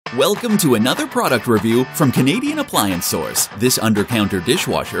Welcome to another product review from Canadian Appliance Source. This Undercounter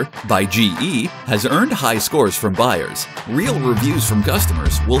Dishwasher by GE has earned high scores from buyers. Real reviews from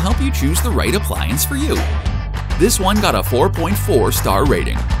customers will help you choose the right appliance for you. This one got a 4.4 star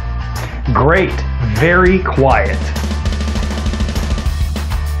rating. Great, very quiet.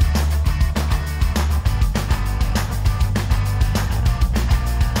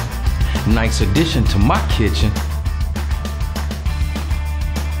 Nice addition to my kitchen.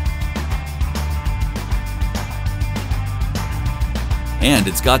 And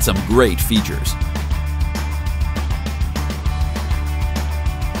it's got some great features.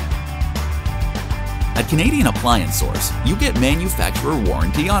 At Canadian Appliance Source, you get manufacturer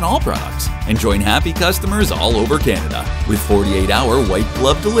warranty on all products and join happy customers all over Canada with 48-hour white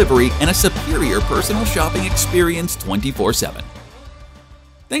glove delivery and a superior personal shopping experience 24/7.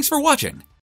 Thanks for watching.